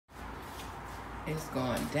It's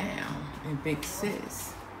going down in Big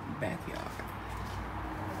Sis backyard.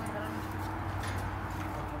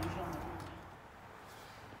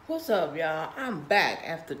 What's up, y'all? I'm back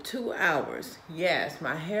after 2 hours. Yes,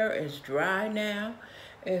 my hair is dry now.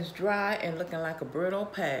 It's dry and looking like a brittle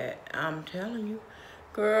pad. I'm telling you,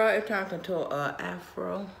 girl, it turned into a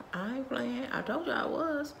afro. I ain't playing. I told you I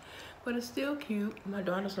was, but it's still cute. My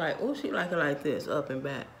daughter's like, oh, she like it like this, up and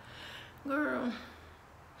back. Girl,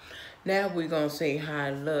 now we're gonna see how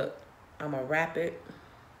it look. I'm gonna wrap it,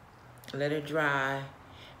 let it dry,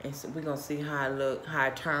 and so we're gonna see how it look, how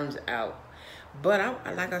it turns out. But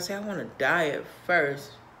like I said, I want to dye it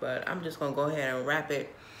first, but I'm just gonna go ahead and wrap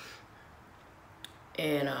it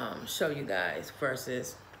and show you guys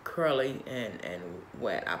versus curly and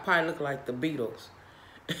wet. I probably look like the Beatles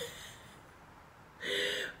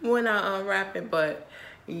when I unwrap it, but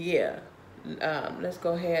yeah, let's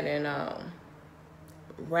go ahead and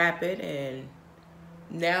wrap it. And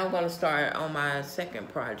now I'm gonna start on my second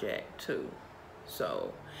project too.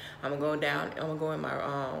 So I'm gonna go down, I'm gonna go in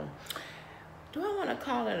my do I want to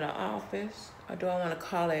call it an office or do I want to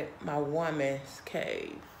call it my woman's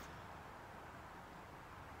cave?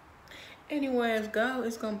 Anywhere go,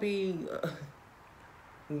 it's gonna be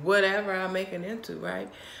whatever I make it into, right?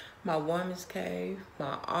 My woman's cave,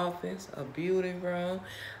 my office, a beauty room,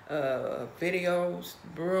 a video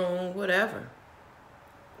room, whatever.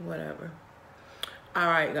 All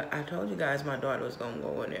right, I told you guys my daughter was gonna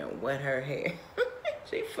go in there and wet her hair.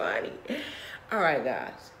 She funny. All right,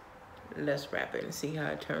 guys, let's wrap it and see how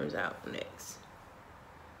it turns out next.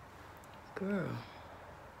 Girl,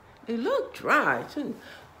 it look dry too.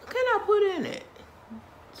 What can I put in it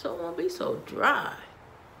so it won't be so dry?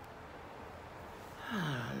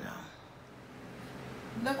 I don't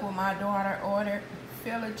know. Look what my daughter ordered.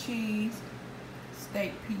 Philly cheese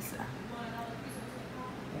steak pizza.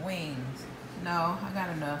 Wings. No, I got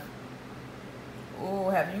enough. Oh,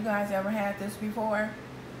 have you guys ever had this before?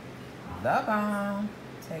 The bomb.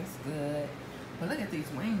 Tastes good. But look at these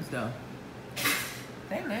wings though.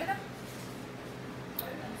 They little.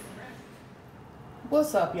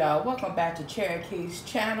 What's up, y'all? Welcome back to Cherokee's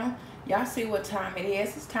channel. Y'all see what time it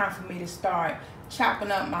is. It's time for me to start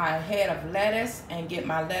chopping up my head of lettuce and get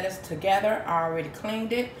my lettuce together. I already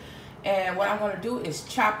cleaned it. And what I'm going to do is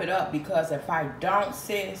chop it up, because if I don't,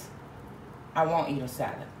 sis, I won't eat a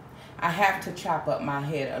salad. I have to chop up my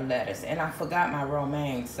head of lettuce. And I forgot my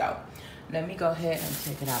romaine, so let me go ahead and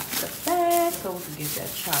take it out of the bag so we can get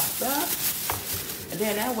that chopped up. And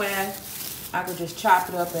then that way I could just chop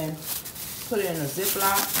it up and put it in a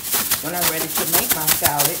Ziploc when I'm ready to make my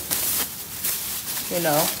salad. You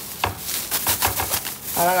know,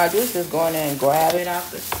 all I gotta do is just go in there and grab it out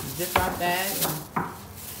the Ziploc bag and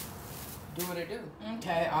do what it do.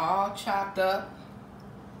 Okay, all chopped up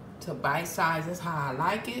to bite sizes how I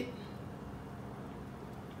like it.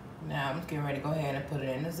 Now I'm getting ready to go ahead and put it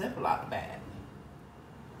in the Ziploc bag.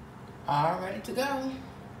 All ready to go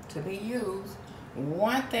to be used.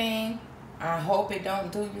 One thing I hope it don't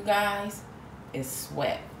do, you guys, is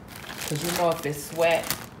sweat. Because you know if it's sweat,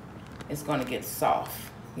 it's going to get soft.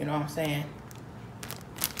 You know what I'm saying?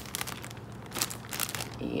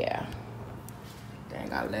 Yeah. Dang, I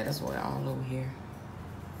got lettuce oil all over here.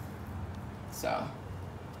 So,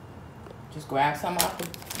 just grab some out the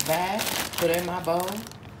bag, put it in my bowl.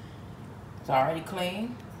 It's already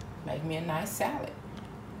clean. Make me a nice salad.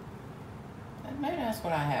 And maybe that's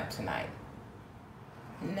what I have tonight.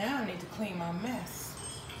 Now I need to clean my mess.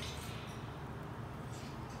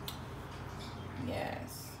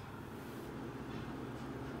 Yes.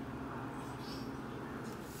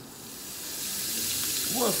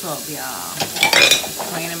 What's up, y'all?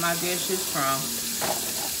 Cleaning my dishes from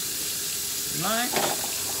lunch.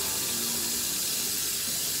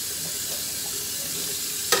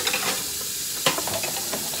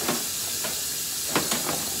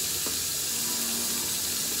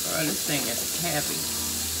 Girl, this thing is heavy.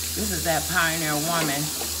 This is that Pioneer Woman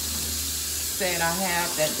said I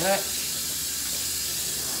have, that Dutch.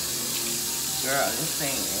 Girl, this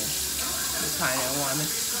thing is, this Pioneer Woman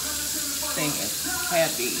thing is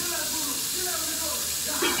heavy.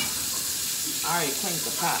 I already cleaned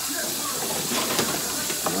the pot.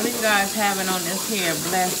 What are you guys having on this here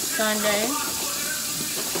blessed Sunday?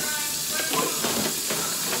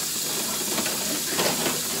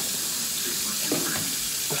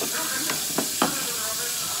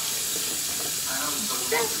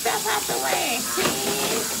 That stuff out the way,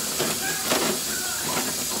 please.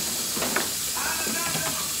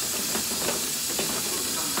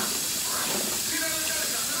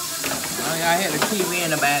 Oh, y'all hear the TV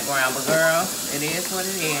in the background, but girl, it is what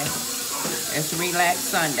it is. It's Relax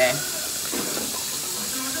Sunday.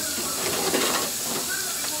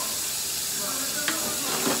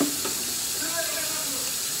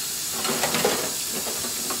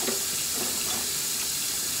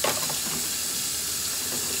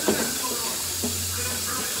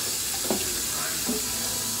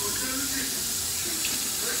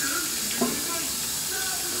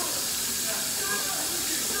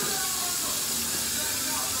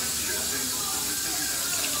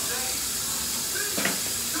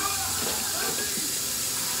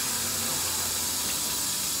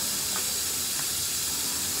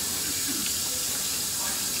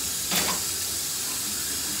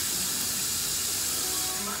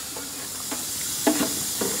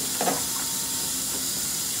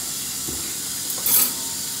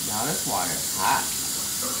 this water is hot.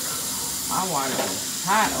 My water is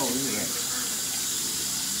hot over here.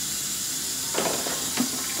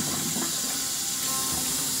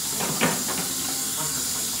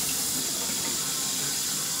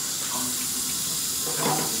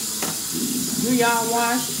 Do y'all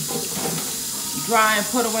wash, dry, and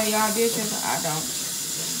put away y'all dishes? I don't.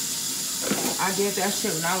 I did that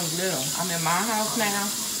shit when I was little. I'm in my house now.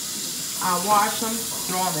 I wash them,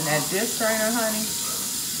 throw them in that dish strainer, honey.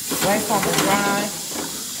 Wait for them to dry,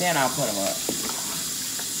 then I'll put them up.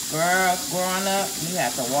 Girl, growing up, you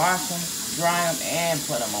have to wash them, dry them, and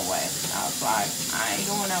put them away. I was like, I ain't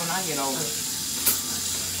doing that when I get older.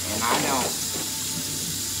 And I don't.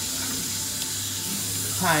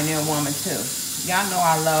 Pioneer woman too. Y'all know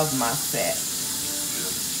I love my set.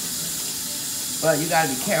 But you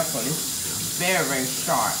gotta be careful. It's very, very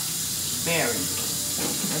sharp. Very.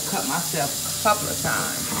 I cut myself a couple of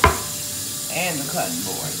times. And the cutting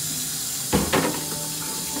board.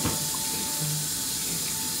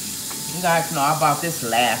 You guys know I bought this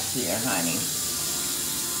last year, honey.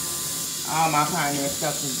 All my Pioneer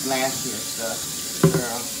stuff is last year stuff,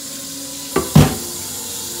 girl.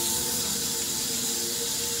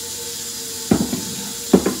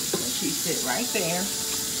 Sit right there.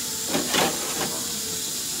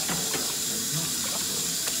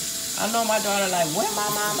 I know my daughter like, where my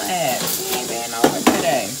mama at? She ain't been over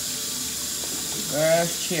today.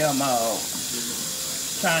 Girls, chill mode.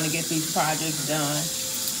 Trying to get these projects done.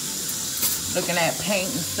 Looking at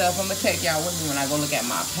paint and stuff. I'm gonna take y'all with me when I go look at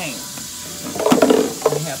my paint.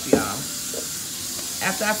 To help y'all.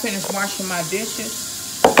 After I finish washing my dishes,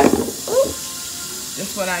 this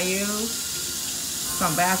is what I use.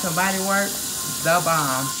 Some Bath and Body Works, the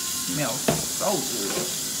bomb. Smells so good.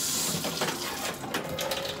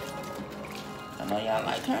 I know y'all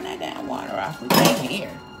like, turn that damn water off. We can't hear.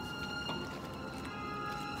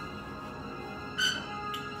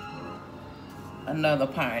 Another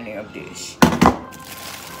Pioneer dish.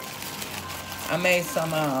 I made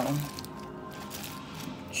some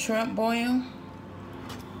shrimp boil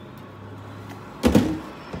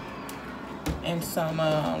and some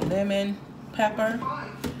lemon pepper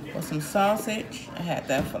with some sausage. I had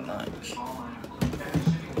that for lunch.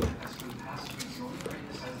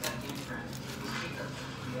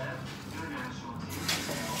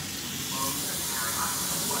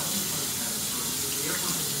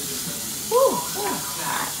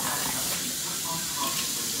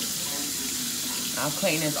 I'll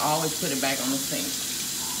clean this, always put it back on the sink.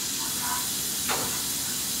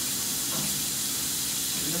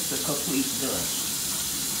 This is a complete dish.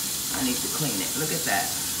 I need to clean it. Look at that.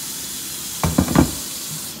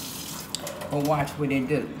 But watch what it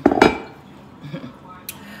do.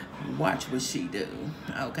 Watch what she do.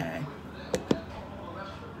 Okay.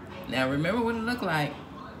 Now remember what it looked like.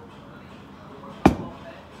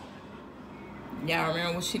 Y'all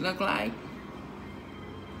remember what she looked like?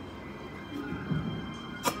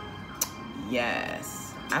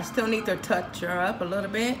 Yes. I still need to touch her up a little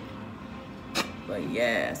bit. But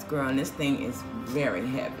yes, girl, and this thing is very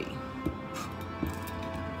heavy.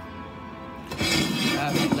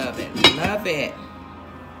 Love it, love it, love it.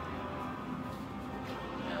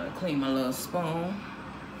 Now I clean my little spoon.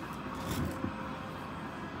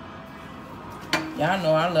 Y'all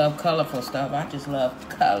know I love colorful stuff. I just love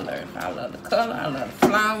colors. I love the color, I love the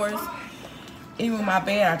flowers. Even my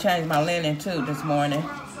bed, I changed my linen too this morning.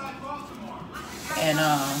 And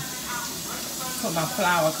put my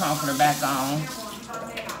flower comforter back on.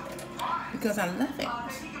 Because I love it.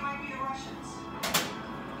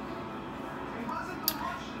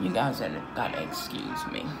 You guys gotta excuse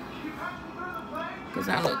me. Because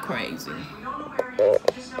I look crazy.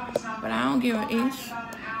 But I don't give an inch.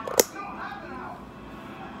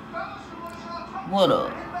 What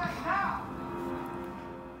up?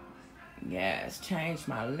 Yes, changed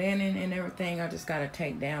my linen and everything. I just gotta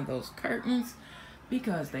take down those curtains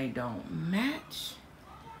because they don't match.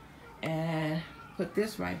 And put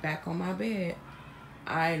this right back on my bed.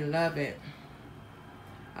 I love it.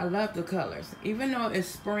 I love the colors. Even though it's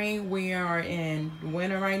spring, we are in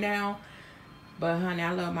winter right now. But honey,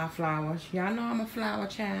 I love my flowers. Y'all know I'm a flower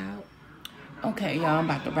child. Okay, y'all, I'm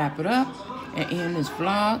about to wrap it up and end this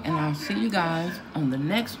vlog. And I'll see you guys on the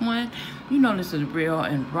next one. You know this is real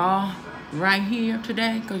and raw right here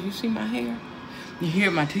today. Because you see my hair. You hear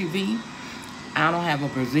my TV. I don't have a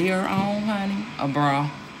brassiere on, honey. A bra.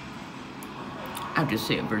 I just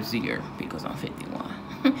said brassiere because I'm 51.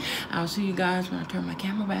 I'll see you guys when I turn my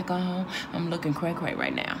camera back on. I'm looking cray-cray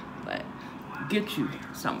right now. But get you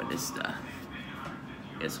some of this stuff.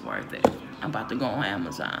 It's worth it. I'm about to go on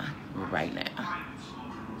Amazon right now.